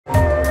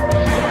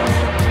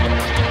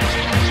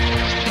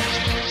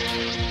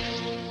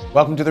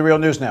Welcome to the Real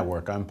News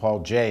Network. I'm Paul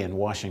Jay in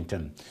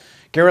Washington.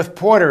 Gareth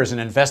Porter is an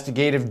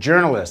investigative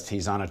journalist.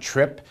 He's on a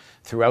trip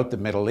throughout the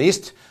Middle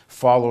East,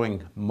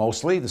 following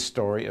mostly the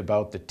story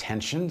about the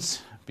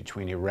tensions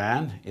between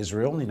Iran,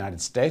 Israel, and the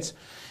United States.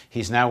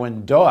 He's now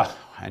in Doha,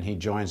 and he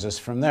joins us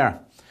from there.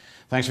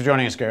 Thanks for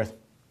joining us, Gareth.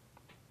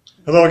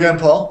 Hello again,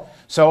 Paul.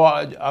 So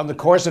on the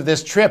course of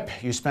this trip,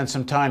 you spent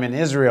some time in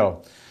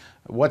Israel.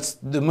 What's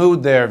the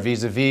mood there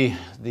vis-a-vis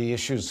the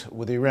issues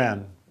with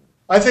Iran?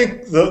 I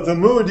think the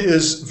mood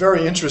is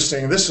very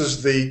interesting. This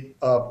is the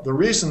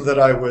reason that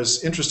I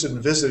was interested in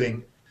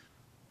visiting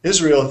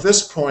Israel at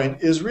this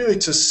point, is really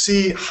to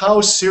see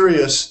how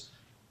serious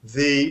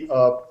the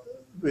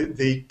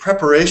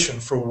preparation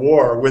for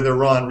war with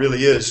Iran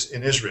really is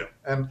in Israel.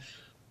 And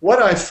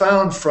what I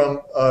found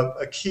from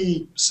a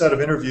key set of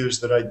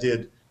interviews that I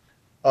did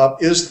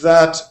is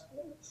that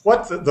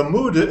what the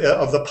mood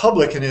of the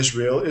public in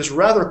Israel is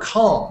rather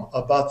calm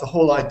about the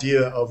whole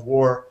idea of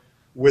war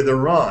with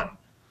Iran.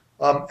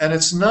 And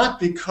it's not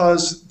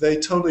because they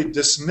totally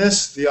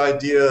dismiss the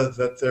idea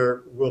that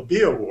there will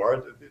be a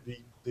war.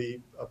 The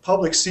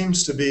public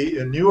seems to be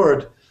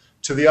inured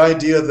to the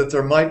idea that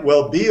there might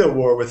well be a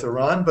war with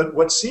Iran, but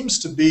what seems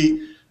to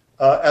be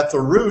at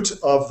the root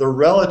of the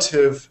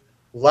relative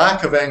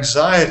lack of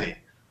anxiety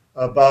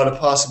about a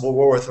possible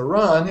war with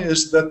Iran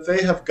is that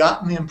they have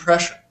gotten the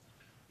impression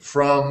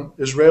from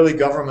Israeli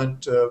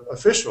government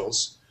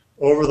officials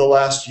over the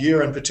last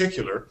year in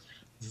particular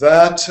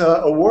that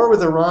a war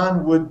with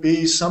Iran would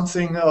be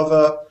something of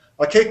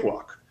a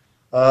cakewalk,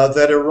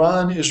 that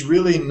Iran is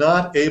really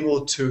not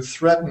able to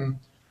threaten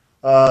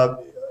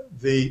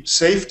the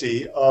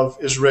safety of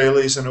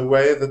Israelis in a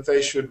way that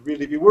they should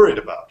really be worried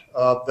about,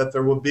 that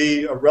there will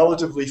be a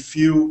relatively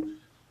few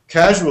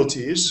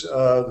casualties.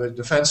 The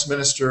defense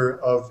minister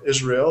of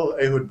Israel,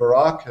 Ehud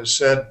Barak, has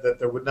said that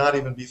there would not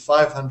even be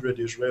 500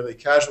 Israeli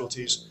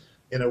casualties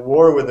in a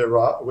war with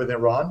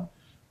Iran.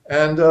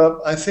 And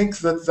I think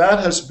that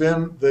has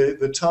been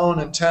the tone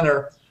and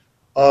tenor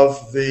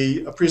of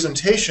the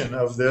presentation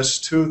of this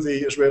to the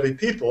Israeli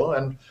people.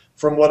 And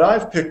from what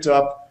I've picked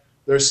up,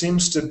 there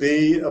seems to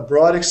be a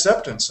broad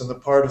acceptance on the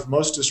part of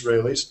most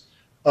Israelis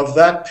of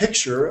that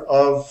picture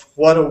of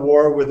what a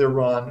war with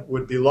Iran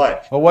would be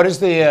like. Well, what is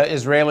the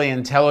Israeli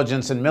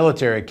intelligence and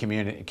military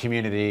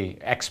community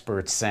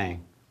experts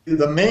saying?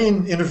 The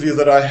main interview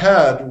that I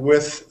had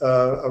with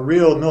a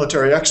real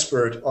military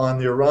expert on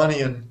the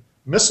Iranian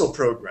missile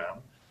program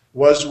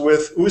was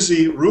with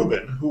Uzi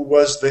Rubin, who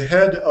was the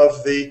head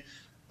of the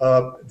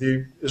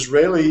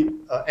Israeli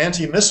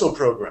anti-missile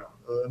program,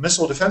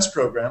 missile defense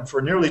program,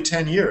 for nearly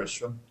 10 years,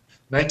 from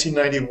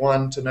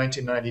 1991 to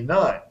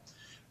 1999.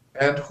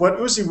 And what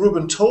Uzi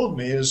Rubin told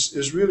me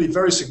is really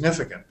very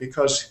significant,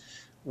 because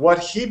what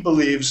he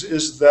believes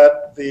is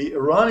that the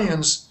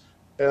Iranians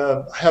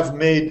have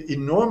made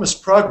enormous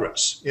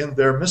progress in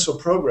their missile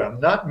program,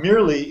 not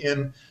merely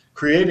in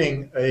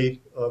creating a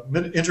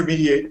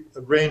intermediate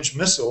range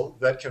missile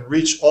that can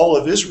reach all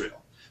of Israel,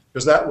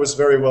 because that was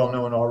very well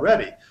known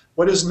already.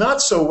 What is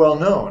not so well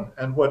known,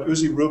 and what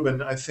Uzi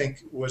Rubin, I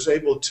think, was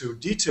able to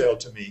detail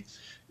to me,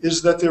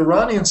 is that the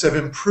Iranians have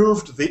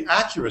improved the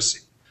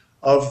accuracy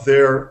of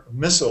their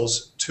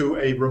missiles to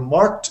a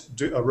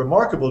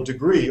remarkable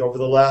degree over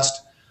the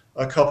last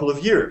couple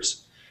of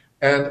years,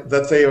 and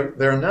that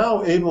they're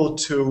now able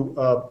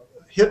to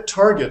hit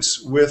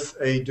targets with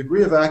a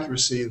degree of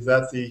accuracy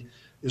that the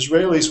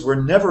Israelis were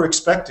never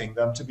expecting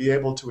them to be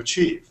able to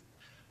achieve.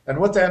 And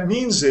what that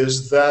means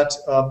is that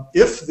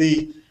if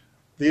the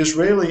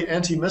Israeli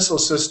anti-missile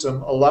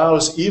system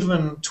allows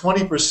even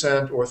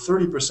 20% or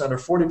 30%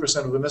 or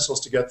 40% of the missiles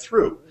to get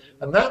through,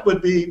 and that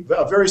would be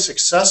a very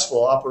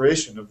successful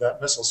operation of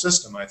that missile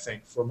system, I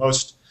think, for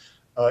most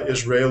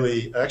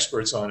Israeli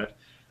experts on it,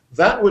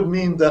 that would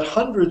mean that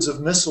hundreds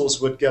of missiles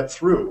would get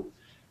through,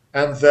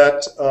 and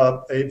that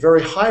a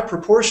very high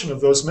proportion of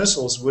those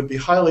missiles would be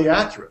highly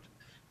accurate,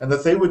 and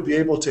that they would be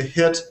able to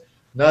hit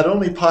not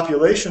only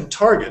population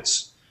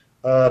targets,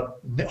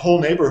 whole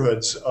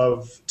neighborhoods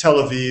of Tel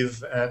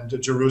Aviv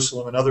and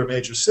Jerusalem and other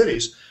major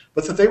cities,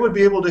 but that they would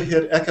be able to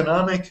hit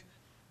economic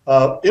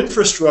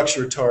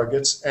infrastructure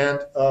targets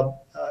and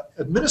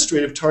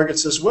administrative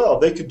targets as well.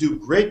 They could do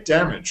great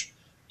damage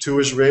to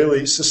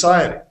Israeli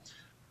society.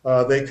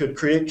 They could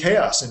create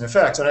chaos, in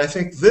effect. And I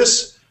think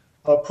this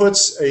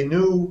puts a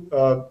new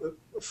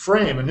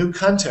frame, a new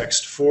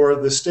context for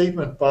the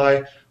statement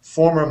by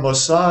former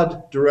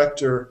Mossad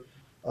director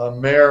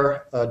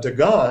Meir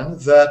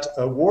Dagan that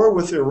a war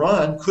with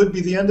Iran could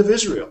be the end of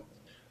Israel.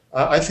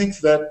 I think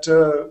that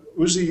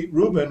Uzi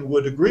Rubin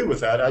would agree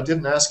with that. I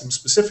didn't ask him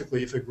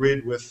specifically if he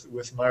agreed with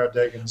Meir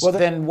Dagan's. Well,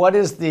 then what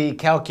is the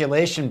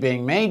calculation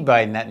being made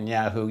by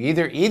Netanyahu?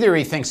 Either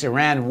he thinks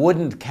Iran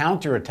wouldn't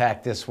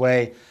counterattack this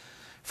way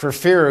for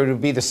fear it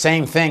would be the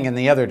same thing in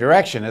the other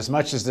direction. As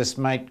much as this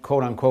might,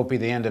 quote unquote, be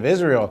the end of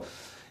Israel,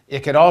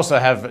 it could also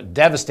have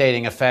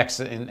devastating effects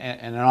in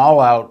an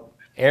all-out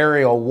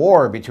aerial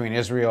war between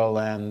Israel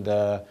and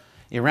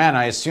Iran.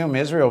 I assume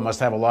Israel must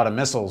have a lot of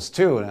missiles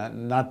too,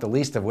 not the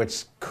least of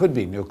which could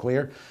be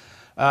nuclear.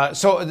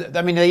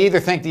 I mean, they either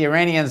think the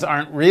Iranians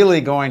aren't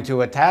really going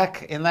to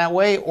attack in that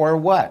way, or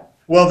what?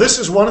 Well, this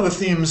is one of the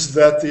themes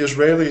that the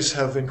Israelis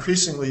have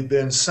increasingly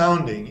been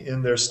sounding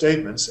in their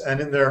statements and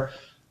in their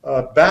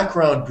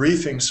background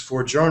briefings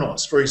for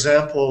journalists. For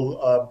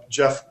example,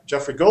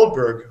 Jeffrey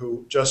Goldberg,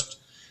 who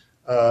just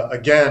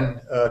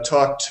again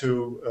talked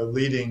to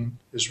leading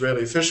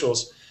Israeli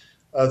officials,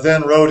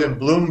 then wrote in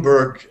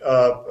Bloomberg,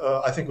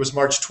 I think it was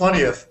March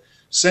 20th,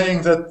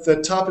 saying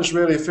that top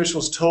Israeli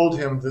officials told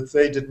him that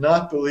they did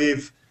not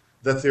believe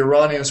that the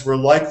Iranians were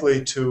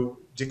likely to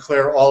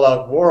declare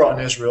all-out war on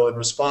Israel in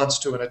response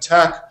to an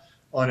attack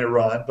on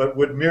Iran, but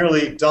would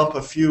merely dump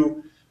a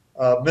few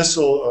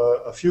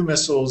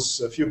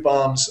missiles, a few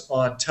bombs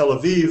on Tel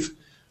Aviv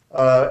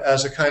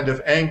as a kind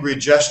of angry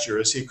gesture,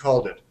 as he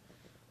called it.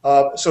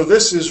 So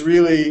this is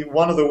really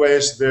one of the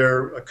ways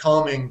they're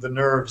calming the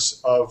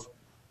nerves of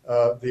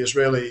the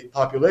Israeli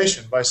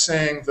population by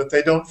saying that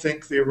they don't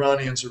think the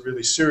Iranians are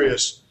really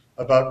serious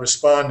about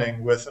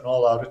responding with an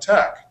all-out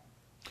attack.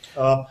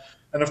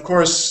 And of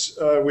course,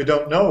 we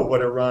don't know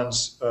what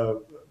Iran's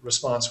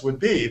response would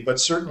be, but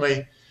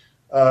certainly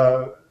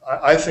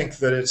I think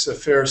that it's a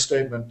fair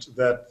statement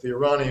that the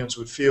Iranians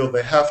would feel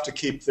they have to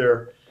keep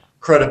their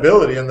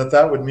credibility, and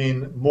that would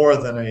mean more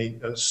than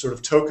a sort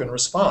of token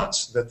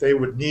response, that they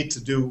would need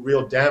to do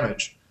real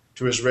damage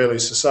to Israeli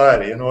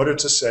society in order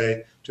to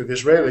say to the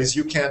Israelis,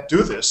 you can't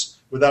do this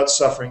without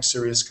suffering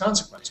serious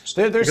consequences.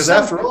 Because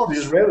after all, the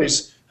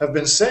Israelis have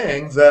been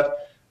saying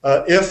that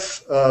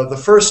if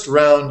the first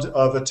round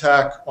of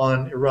attack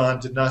on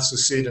Iran did not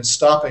succeed in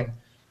stopping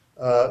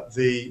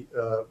the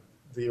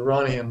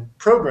Iranian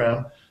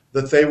program,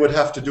 that they would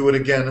have to do it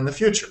again in the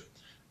future.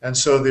 And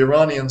so the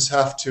Iranians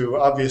have to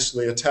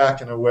obviously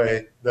attack in a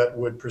way that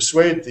would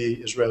persuade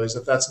the Israelis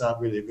that that's not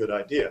really a good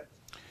idea.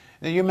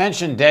 Now, you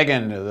mentioned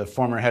Degin, the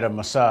former head of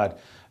Mossad.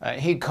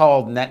 He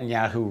called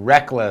Netanyahu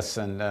reckless,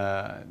 and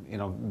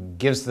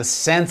gives the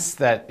sense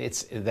that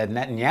that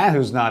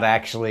Netanyahu's not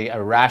actually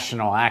a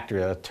rational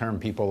actor, a term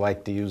people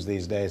like to use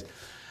these days.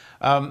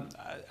 On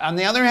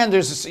the other hand,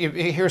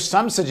 here's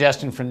some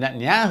suggestion from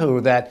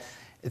Netanyahu that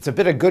it's a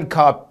bit of good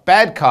cop,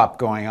 bad cop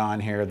going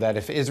on here, that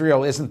if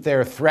Israel isn't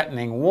there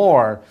threatening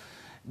war,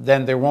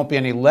 then there won't be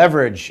any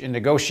leverage in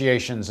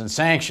negotiations and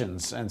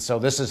sanctions. And so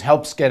this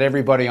helps get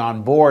everybody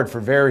on board for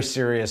very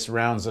serious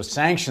rounds of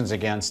sanctions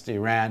against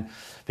Iran,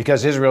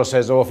 because Israel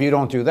says, oh, if you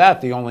don't do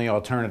that, the only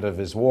alternative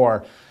is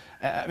war.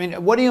 I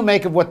mean, what do you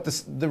make of what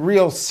the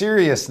real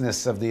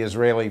seriousness of the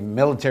Israeli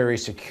military,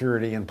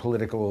 security, and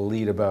political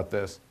elite about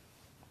this?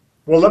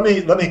 Well, let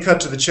me cut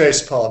to the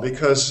chase, Paul,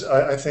 because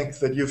I think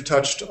that you've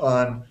touched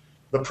on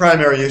the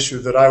primary issue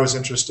that I was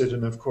interested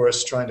in, of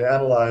course, trying to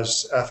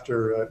analyze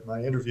after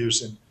my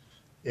interviews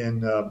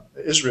in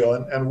Israel.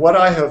 And what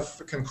I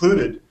have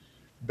concluded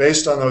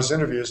based on those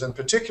interviews, and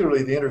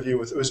particularly the interview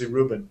with Uzi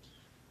Rubin,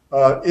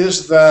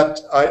 is that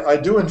I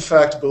do in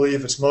fact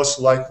believe it's most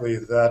likely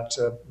that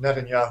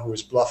Netanyahu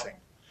is bluffing.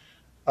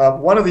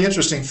 One of the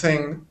interesting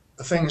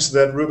things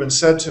that Rubin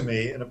said to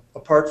me,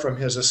 apart from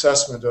his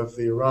assessment of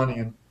the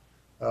Iranian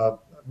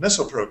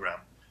missile program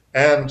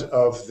and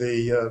of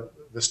the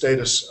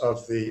status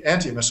of the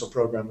anti-missile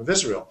program of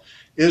Israel,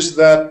 is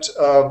that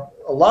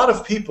a lot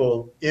of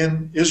people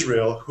in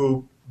Israel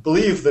who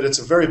believe that it's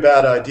a very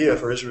bad idea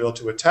for Israel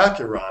to attack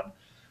Iran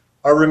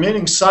are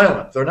remaining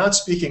silent. They're not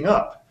speaking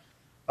up.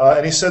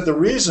 And he said the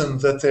reason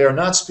that they are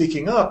not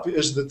speaking up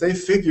is that they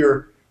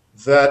figure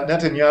that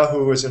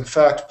Netanyahu is in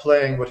fact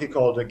playing what he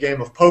called a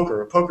game of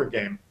poker, a poker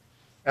game,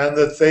 and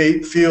that they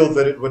feel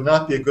that it would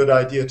not be a good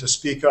idea to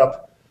speak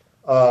up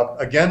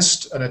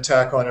against an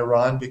attack on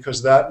Iran,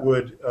 because that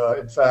would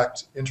in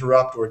fact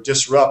interrupt or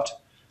disrupt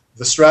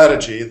the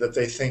strategy that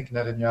they think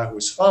Netanyahu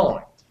is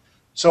following.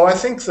 So I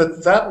think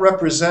that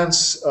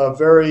represents a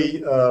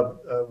very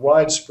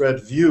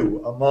widespread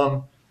view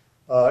among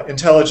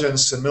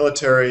intelligence and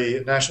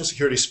military national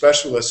security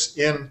specialists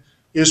in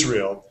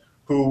Israel,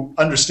 who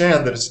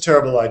understand that it's a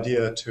terrible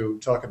idea to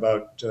talk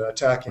about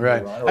attacking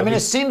Iran. I mean, it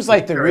seems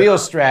like the real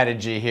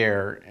strategy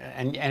here,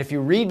 and if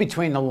you read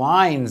between the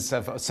lines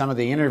of some of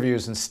the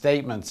interviews and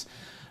statements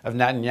of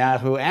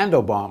Netanyahu and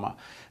Obama,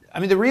 I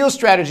mean, the real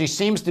strategy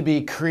seems to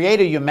be create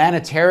a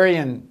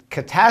humanitarian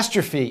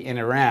catastrophe in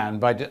Iran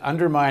by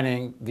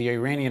undermining the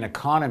Iranian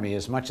economy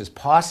as much as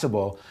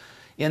possible,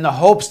 in the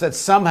hopes that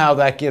somehow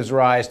that gives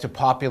rise to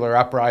popular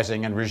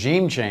uprising and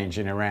regime change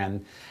in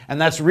Iran. And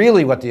that's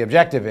really what the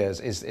objective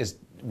is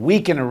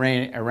weaken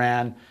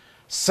Iran,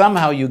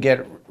 somehow you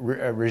get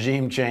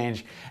regime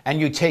change,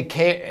 and you take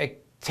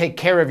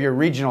care of your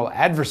regional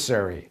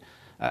adversary.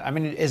 I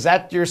mean, is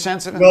that your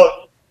sense of it?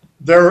 Well,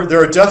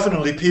 there are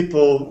definitely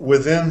people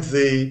within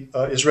the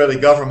Israeli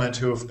government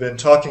who have been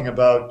talking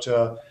about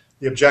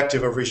the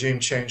objective of regime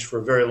change for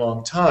a very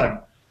long time.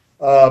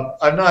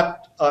 I'm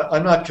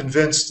not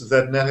convinced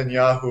that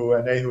Netanyahu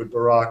and Ehud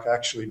Barak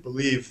actually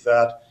believe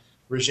that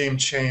regime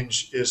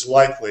change is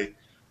likely.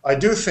 I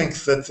do think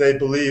that they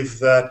believe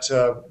that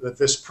that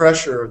this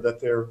pressure that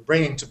they're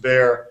bringing to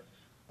bear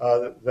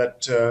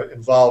that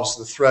involves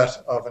the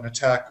threat of an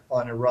attack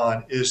on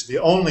Iran is the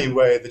only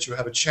way that you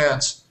have a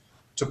chance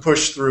to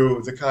push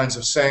through the kinds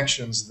of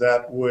sanctions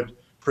that would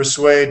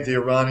persuade the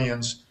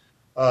Iranians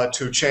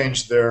to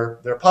change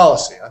their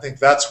policy. I think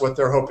that's what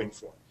they're hoping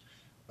for.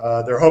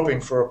 They're hoping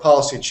for a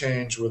policy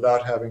change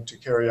without having to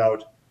carry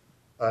out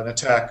an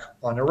attack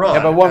on Iran.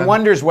 Yeah, but one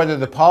wonders whether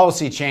the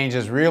policy change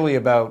is really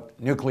about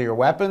nuclear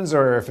weapons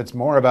or if it's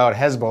more about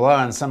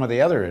Hezbollah and some of the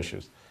other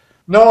issues.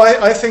 No,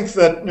 I think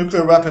that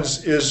nuclear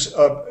weapons is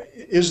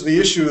the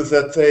issue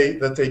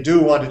that they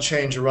do want to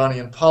change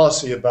Iranian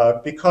policy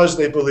about, because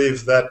they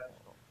believe that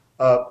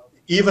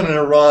even an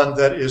Iran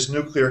that is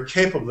nuclear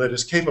capable, that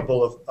is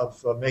capable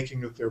of making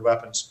nuclear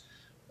weapons,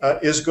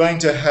 is going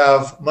to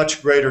have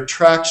much greater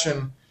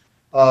traction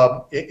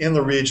in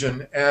the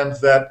region, and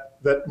that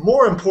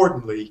more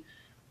importantly,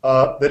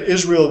 that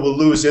Israel will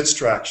lose its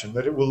traction,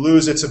 that it will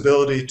lose its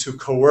ability to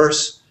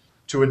coerce,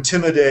 to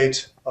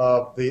intimidate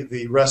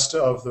the rest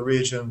of the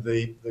region,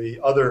 the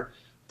other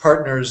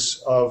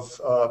partners of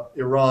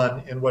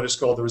Iran in what is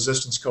called the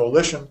resistance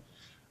coalition.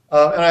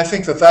 And I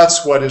think that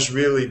that's what is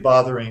really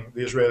bothering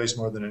the Israelis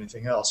more than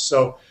anything else.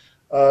 So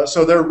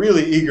they're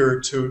really eager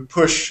to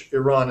push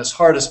Iran as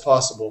hard as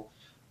possible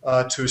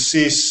to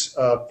cease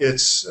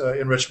its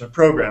enrichment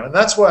program. And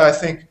that's why I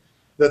think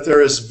that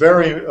there is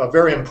a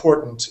very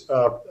important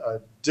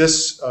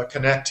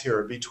disconnect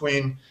here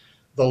between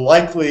the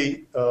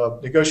likely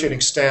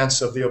negotiating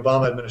stance of the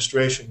Obama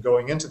administration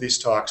going into these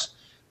talks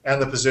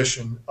and the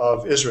position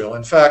of Israel.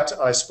 In fact,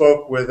 I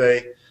spoke with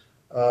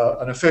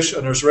an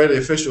Israeli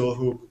official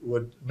who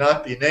would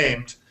not be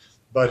named,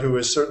 but who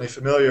is certainly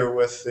familiar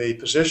with the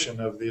position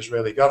of the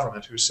Israeli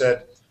government, who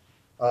said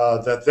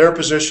that their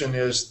position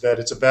is that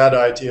it's a bad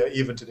idea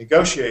even to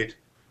negotiate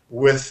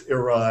with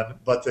Iran,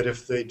 but that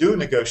if they do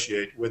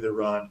negotiate with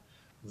Iran,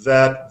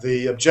 that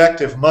the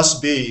objective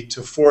must be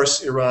to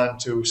force Iran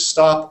to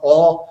stop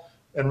all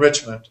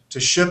enrichment, to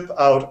ship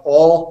out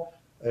all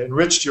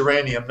enriched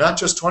uranium, not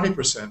just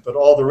 20%, but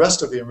all the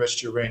rest of the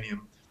enriched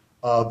uranium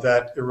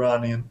that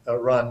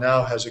Iran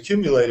now has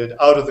accumulated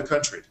out of the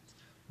country.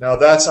 Now,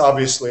 that's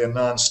obviously a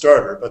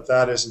non-starter, but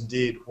that is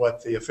indeed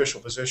what the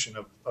official position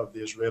of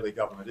the Israeli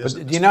government is.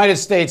 But the United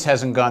States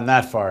hasn't gone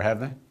that far, have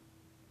they?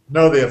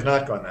 No, they have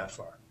not gone that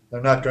far.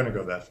 They're not going to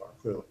go that far,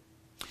 clearly.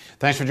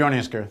 Thanks for joining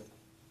us, Gareth.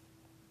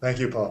 Thank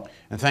you, Paul.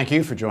 And thank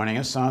you for joining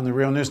us on the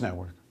Real News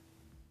Network.